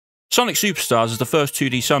Sonic Superstars is the first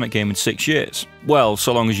 2D Sonic game in 6 years. Well,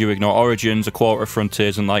 so long as you ignore Origins, a quarter of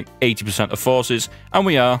Frontiers, and like 80% of Forces, and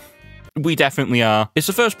we definitely are. It's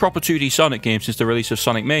the first proper 2D Sonic game since the release of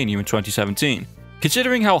Sonic Mania in 2017.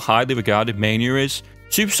 Considering how highly regarded Mania is,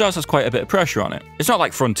 Superstars has quite a bit of pressure on it. It's not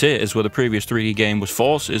like Frontiers, where the previous 3D game was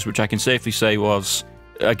Forces, which I can safely say was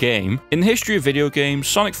a game. In the history of video games,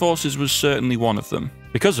 Sonic Forces was certainly one of them.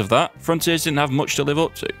 Because of that, Frontiers didn't have much to live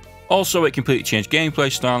up to. Also, it completely changed gameplay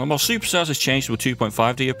style, and while Superstars has changed to a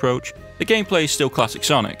 2.5D approach, the gameplay is still classic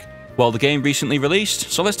Sonic. Well, the game recently released,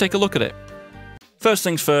 so let's take a look at it. First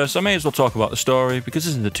things first, I may as well talk about the story, because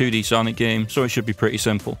this is a 2D Sonic game, so it should be pretty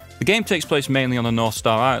simple. The game takes place mainly on the North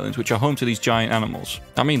Star Islands, which are home to these giant animals.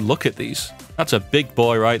 I mean, look at these. That's a big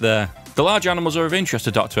boy right there. The large animals are of interest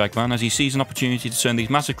to Dr. Eggman as he sees an opportunity to turn these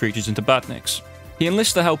massive creatures into badniks. He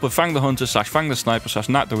enlists the help of Fang the Hunter / Fang the Sniper /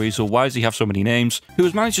 Nat the Weasel, why does he have so many names, who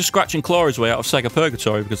has managed to scratch and claw his way out of Sega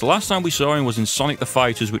Purgatory because the last time we saw him was in Sonic the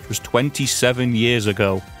Fighters, which was 27 years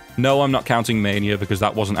ago. No, I'm not counting Mania because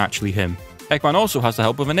that wasn't actually him. Eggman also has the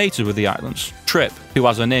help of a native of the islands, Trip, who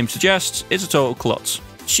as her name suggests, is a total klutz.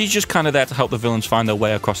 She's just kinda there to help the villains find their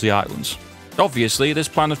way across the islands. Obviously, this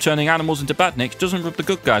plan of turning animals into badniks doesn't rub the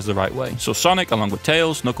good guys the right way, so Sonic, along with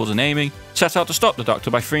Tails, Knuckles and Amy, set out to stop the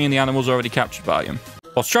Doctor by freeing the animals already captured by him.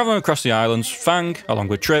 Whilst travelling across the islands, Fang, along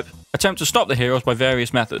with Trip, attempt to stop the heroes by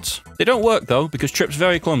various methods. They don't work though, because Trip's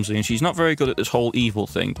very clumsy and she's not very good at this whole evil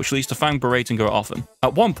thing, which leads to Fang berating her often.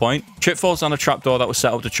 At one point, Trip falls down a trapdoor that was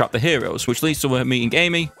set up to trap the heroes, which leads to her meeting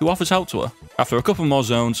Amy, who offers help to her. After a couple more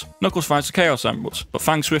zones, Knuckles finds the Chaos Emeralds, but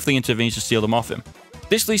Fang swiftly intervenes to steal them off him.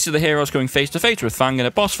 This leads to the heroes going face to face with Fang in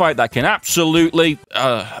a boss fight that can absolutely...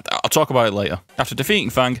 I'll talk about it later. After defeating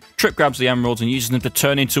Fang, Trip grabs the emeralds and uses them to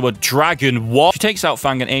turn into a dragon. What? She takes out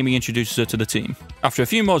Fang and Amy introduces her to the team. After a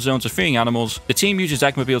few more zones of freeing animals, the team uses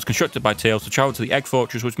Eggmobiles constructed by Tails to travel to the Egg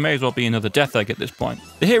Fortress, which may as well be another Death Egg at this point.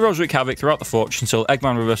 The heroes wreak havoc throughout the fortress until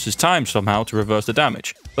Eggman reverses time somehow to reverse the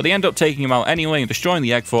damage. But they end up taking him out anyway and destroying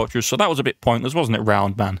the Egg Fortress, so that was a bit pointless, wasn't it,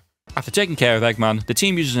 Round Man? After taking care of Eggman, the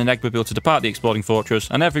team uses an Eggmobile to depart the exploding fortress,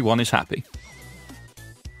 and everyone is happy.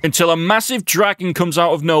 Until a massive dragon comes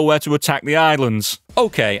out of nowhere to attack the islands.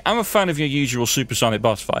 Okay, I'm a fan of your usual supersonic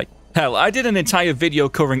boss fight. Hell, I did an entire video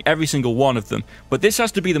covering every single one of them, but this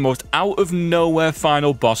has to be the most out-of-nowhere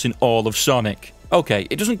final boss in all of Sonic. Okay,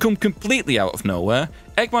 it doesn't come completely out of nowhere.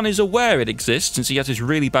 Eggman is aware it exists since he has this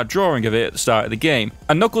really bad drawing of it at the start of the game,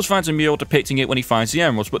 and Knuckles finds a mural depicting it when he finds the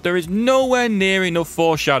emeralds, but there is nowhere near enough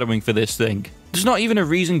foreshadowing for this thing. There's not even a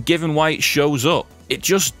reason given why it shows up. It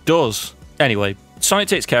just does. Anyway, Sonic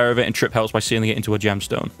takes care of it and Trip helps by sealing it into a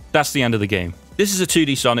gemstone. That's the end of the game. This is a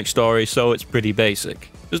 2D Sonic story, so it's pretty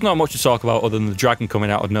basic. There's not much to talk about other than the dragon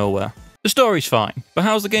coming out of nowhere. The story's fine, but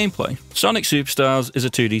how's the gameplay? Sonic Superstars is a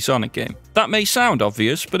 2D Sonic game. That may sound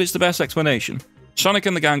obvious, but it's the best explanation. Sonic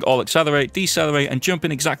and the gang all accelerate, decelerate, and jump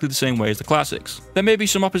in exactly the same way as the classics. There may be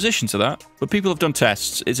some opposition to that, but people have done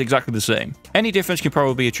tests, it's exactly the same. Any difference can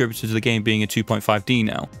probably be attributed to the game being in 2.5D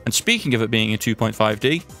now. And speaking of it being in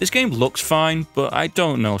 2.5D, this game looks fine, but I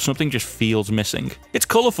don't know, something just feels missing. It's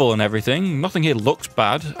colourful and everything, nothing here looks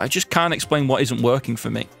bad, I just can't explain what isn't working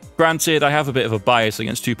for me. Granted, I have a bit of a bias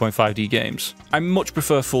against 2.5D games. I much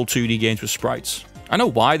prefer full 2D games with sprites. I know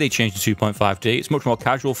why they changed to 2.5D, it's much more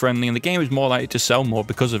casual friendly and the game is more likely to sell more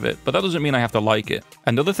because of it, but that doesn't mean I have to like it.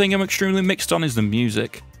 Another thing I'm extremely mixed on is the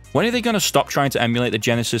music. When are they going to stop trying to emulate the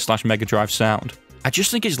Genesis / Mega Drive sound? I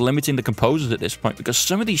just think it's limiting the composers at this point because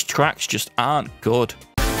some of these tracks just aren't good.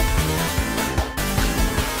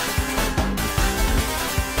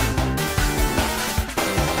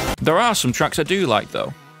 There are some tracks I do like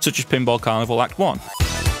though, such as Pinball Carnival Act 1.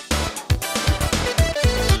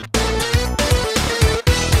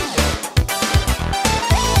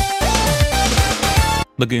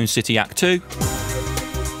 Lagoon City Act 2.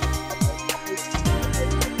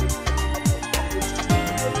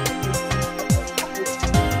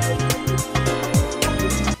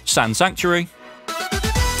 Sand Sanctuary.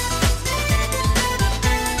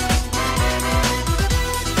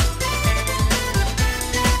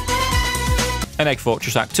 And Egg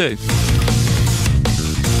Fortress Act 2.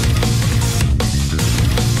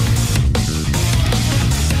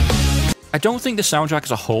 I don't think the soundtrack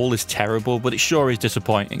as a whole is terrible, but it sure is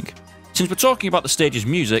disappointing. Since we're talking about the stage's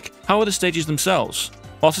music, how are the stages themselves?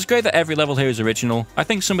 Whilst it's great that every level here is original, I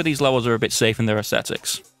think some of these levels are a bit safe in their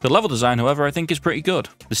aesthetics. The level design, however, I think is pretty good.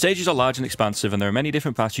 The stages are large and expansive, and there are many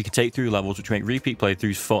different paths you can take through levels which make repeat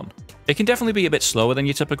playthroughs fun. It can definitely be a bit slower than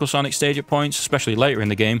your typical Sonic stage at points, especially later in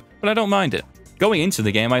the game, but I don't mind it. Going into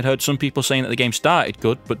the game, I'd heard some people saying that the game started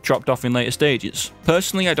good, but dropped off in later stages.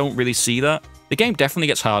 Personally, I don't really see that. The game definitely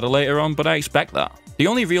gets harder later on, but I expect that. The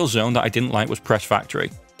only real zone that I didn't like was Press Factory.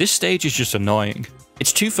 This stage is just annoying.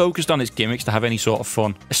 It's too focused on its gimmicks to have any sort of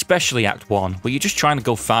fun, especially Act 1, where you're just trying to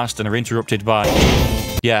go fast and are interrupted by...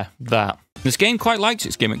 yeah, that. This game quite likes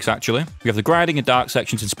its gimmicks, actually. We have the grinding and dark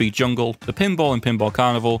sections in Speed Jungle, the pinball in Pinball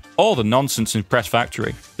Carnival, all the nonsense in Press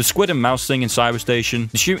Factory, the squid and mouse thing in Cyber Station,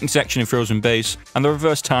 the shooting section in Frozen Base, and the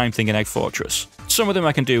reverse time thing in Egg Fortress. Some of them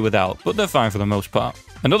I can do without, but they're fine for the most part.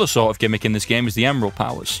 Another sort of gimmick in this game is the Emerald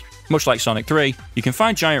powers. Much like Sonic 3, you can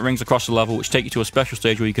find giant rings across the level which take you to a special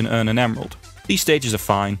stage where you can earn an emerald. These stages are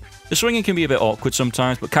fine. The swinging can be a bit awkward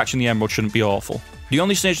sometimes, but catching the emerald shouldn't be awful. The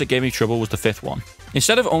only stage that gave me trouble was the 5th one.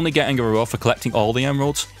 Instead of only getting a reward for collecting all the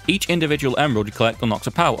emeralds, each individual emerald you collect unlocks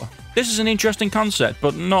a power. This is an interesting concept,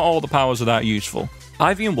 but not all the powers are that useful.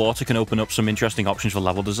 Ivy and water can open up some interesting options for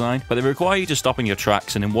level design, but they require you to stop in your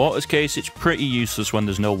tracks, and in water's case, it's pretty useless when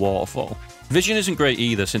there's no waterfall. Vision isn't great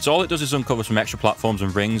either, since all it does is uncover some extra platforms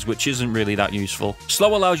and rings, which isn't really that useful.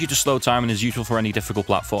 Slow allows you to slow time and is useful for any difficult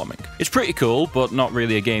platforming. It's pretty cool, but not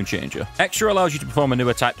really a game changer. Extra allows you to perform a new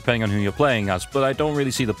attack depending on who you're playing as, but I don't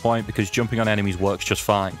really see the point because jumping on enemies works just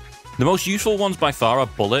fine. The most useful ones by far are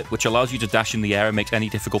Bullet, which allows you to dash in the air and makes any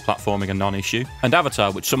difficult platforming a non-issue, and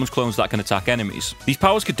Avatar, which summons clones that can attack enemies. These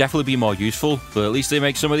powers could definitely be more useful, but at least they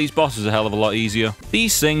make some of these bosses a hell of a lot easier.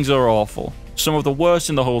 These things are awful. Some of the worst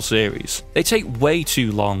in the whole series. They take way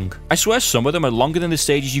too long. I swear some of them are longer than the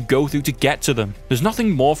stages you go through to get to them. There's nothing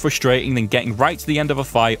more frustrating than getting right to the end of a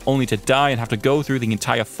fight only to die and have to go through the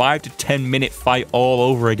entire 5 to 10 minute fight all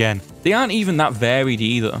over again. They aren't even that varied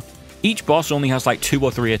either. Each boss only has like 2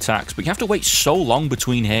 or 3 attacks, but you have to wait so long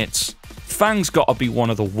between hits. Fang's gotta be one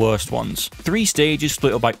of the worst ones. 3 stages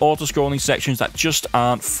split up by auto-scrolling sections that just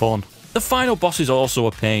aren't fun. The final boss is also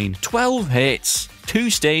a pain. 12 hits, 2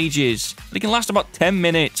 stages. They can last about 10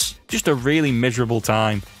 minutes. Just a really miserable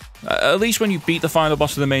time. At least when you beat the final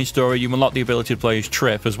boss of the main story, you unlock the ability to play as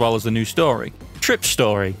Trip as well as the new story. Trip's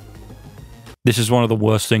story. This is one of the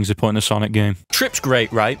worst things they put in a Sonic game. Trip's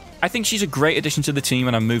great, right? I think she's a great addition to the team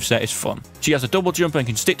and her moveset is fun. She has a double jump and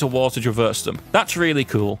can stick to walls to traverse them. That's really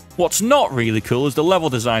cool. What's not really cool is the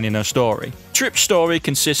level design in her story. Trip's story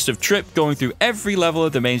consists of Trip going through every level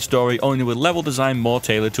of the main story, only with level design more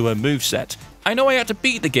tailored to her moveset. I know I had to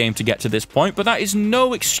beat the game to get to this point, but that is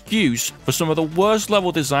no excuse for some of the worst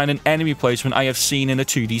level design and enemy placement I have seen in a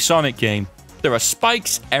 2D Sonic game. There are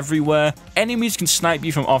spikes everywhere, enemies can snipe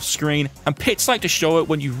you from off screen, and pits like to show it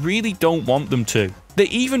when you really don't want them to. They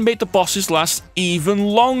even made the bosses last even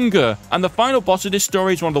longer, and the final boss of this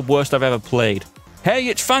story is one of the worst I've ever played. Hey,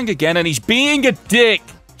 it's Fang again, and he's being a dick!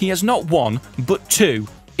 He has not 1, but 2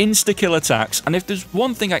 insta-kill attacks, and if there's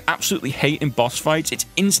one thing I absolutely hate in boss fights, it's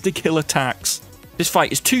insta-kill attacks. This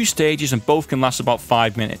fight is 2 stages and both can last about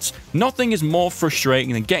 5 minutes. Nothing is more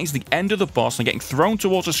frustrating than getting to the end of the boss and getting thrown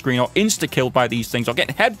towards a screen or insta-killed by these things or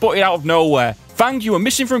getting headbutted out of nowhere. Fang, you were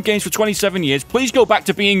missing from games for 27 years. Please go back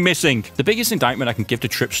to being missing. The biggest indictment I can give to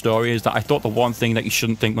Trip's story is that I thought the one thing that you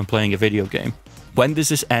shouldn't think when playing a video game. When does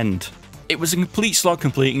this end? It was a complete slog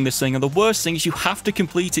completing this thing, and the worst thing is you have to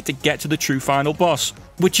complete it to get to the true final boss,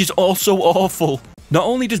 which is also awful. Not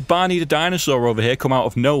only does Barney the dinosaur over here come out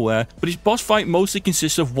of nowhere, but his boss fight mostly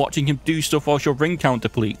consists of watching him do stuff whilst your ring count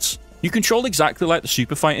depletes. You control exactly like the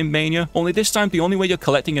super fight in Mania, only this time the only way you're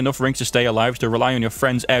collecting enough rings to stay alive is to rely on your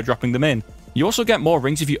friends airdropping them in. You also get more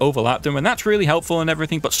rings if you overlap them, and that's really helpful and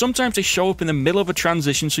everything, but sometimes they show up in the middle of a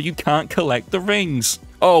transition so you can't collect the rings.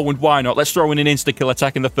 Oh, and why not? Let's throw in an insta-kill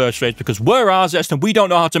attack in the first phase because we're Arzest and we don't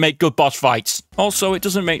know how to make good boss fights. Also, it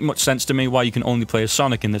doesn't make much sense to me why you can only play as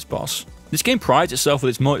Sonic in this boss. This game prides itself with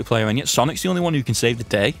its multiplayer, and yet Sonic's the only one who can save the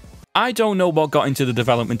day. I don't know what got into the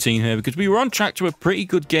development team here because we were on track to a pretty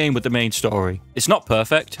good game with the main story. It's not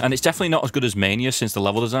perfect, and it's definitely not as good as Mania since the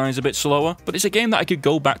level design is a bit slower, but it's a game that I could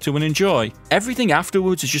go back to and enjoy. Everything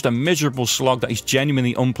afterwards is just a miserable slog that is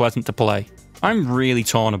genuinely unpleasant to play. I'm really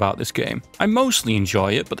torn about this game. I mostly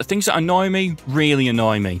enjoy it, but the things that annoy me really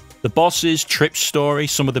annoy me. The bosses, Trip's story,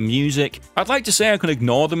 some of the music. I'd like to say I could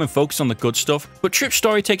ignore them and focus on the good stuff, but Trip's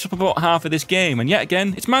story takes up about half of this game, and yet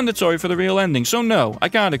again, it's mandatory for the real ending, so no, I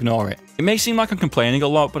can't ignore it. It may seem like I'm complaining a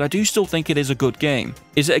lot, but I do still think it is a good game.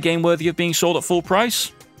 Is it a game worthy of being sold at full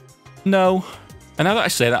price? No. And now that I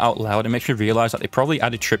say that out loud, it makes me realize that they probably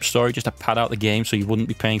added Trip's story just to pad out the game so you wouldn't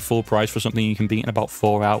be paying full price for something you can beat in about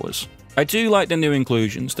 4 hours. I do like the new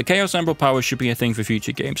inclusions. The Chaos Emerald powers should be a thing for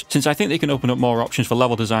future games, since I think they can open up more options for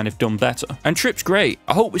level design if done better. And Trip's great.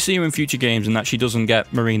 I hope we see her in future games and that she doesn't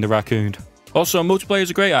get Marine the Raccoon. Also, multiplayer is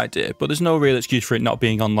a great idea, but there's no real excuse for it not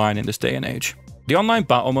being online in this day and age. The online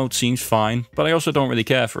battle mode seems fine, but I also don't really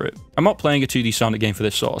care for it. I'm not playing a 2D Sonic game for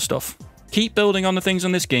this sort of stuff. Keep building on the things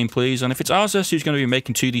in this game, please, and if it's Arzest who's going to be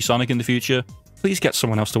making 2D Sonic in the future, Please get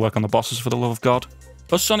someone else to work on the bosses for the love of God.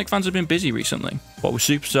 Us Sonic fans have been busy recently, what with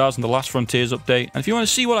Superstars and the Last Frontiers update, and if you want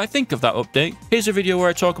to see what I think of that update, here's a video where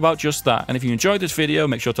I talk about just that, and if you enjoyed this video,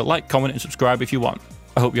 make sure to like, comment and subscribe if you want.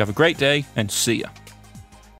 I hope you have a great day, and see ya.